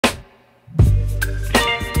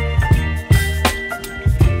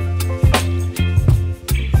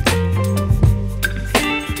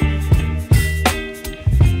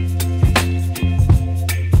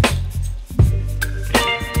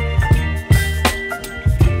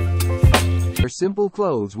simple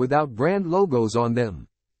clothes without brand logos on them.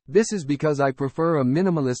 This is because I prefer a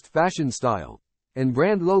minimalist fashion style, and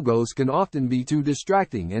brand logos can often be too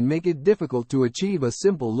distracting and make it difficult to achieve a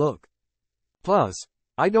simple look. Plus,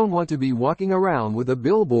 I don't want to be walking around with a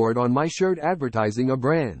billboard on my shirt advertising a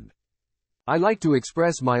brand. I like to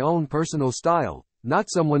express my own personal style, not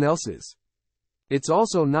someone else's. It's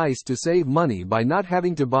also nice to save money by not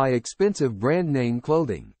having to buy expensive brand name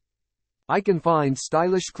clothing. I can find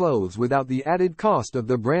stylish clothes without the added cost of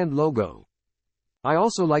the brand logo. I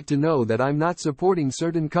also like to know that I'm not supporting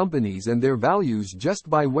certain companies and their values just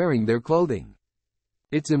by wearing their clothing.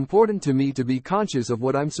 It's important to me to be conscious of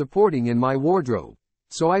what I'm supporting in my wardrobe,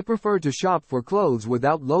 so I prefer to shop for clothes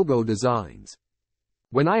without logo designs.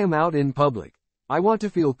 When I am out in public, I want to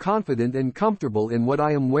feel confident and comfortable in what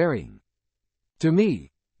I am wearing. To me,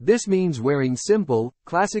 this means wearing simple,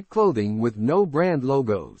 classic clothing with no brand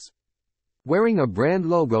logos. Wearing a brand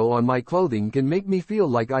logo on my clothing can make me feel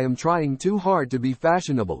like I am trying too hard to be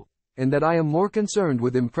fashionable, and that I am more concerned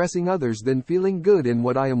with impressing others than feeling good in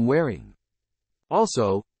what I am wearing.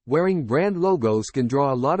 Also, wearing brand logos can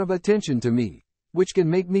draw a lot of attention to me, which can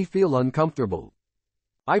make me feel uncomfortable.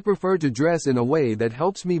 I prefer to dress in a way that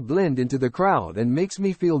helps me blend into the crowd and makes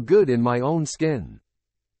me feel good in my own skin.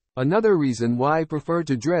 Another reason why I prefer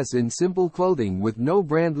to dress in simple clothing with no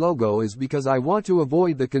brand logo is because I want to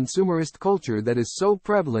avoid the consumerist culture that is so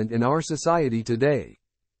prevalent in our society today.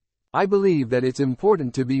 I believe that it's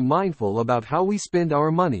important to be mindful about how we spend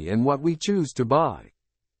our money and what we choose to buy.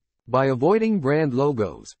 By avoiding brand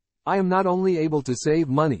logos, I am not only able to save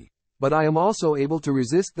money, but I am also able to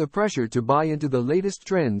resist the pressure to buy into the latest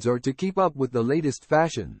trends or to keep up with the latest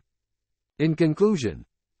fashion. In conclusion,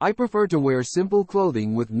 I prefer to wear simple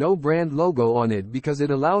clothing with no brand logo on it because it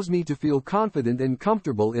allows me to feel confident and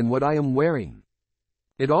comfortable in what I am wearing.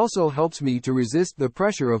 It also helps me to resist the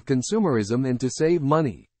pressure of consumerism and to save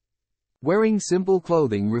money. Wearing simple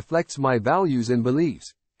clothing reflects my values and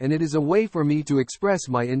beliefs, and it is a way for me to express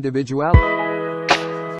my individuality.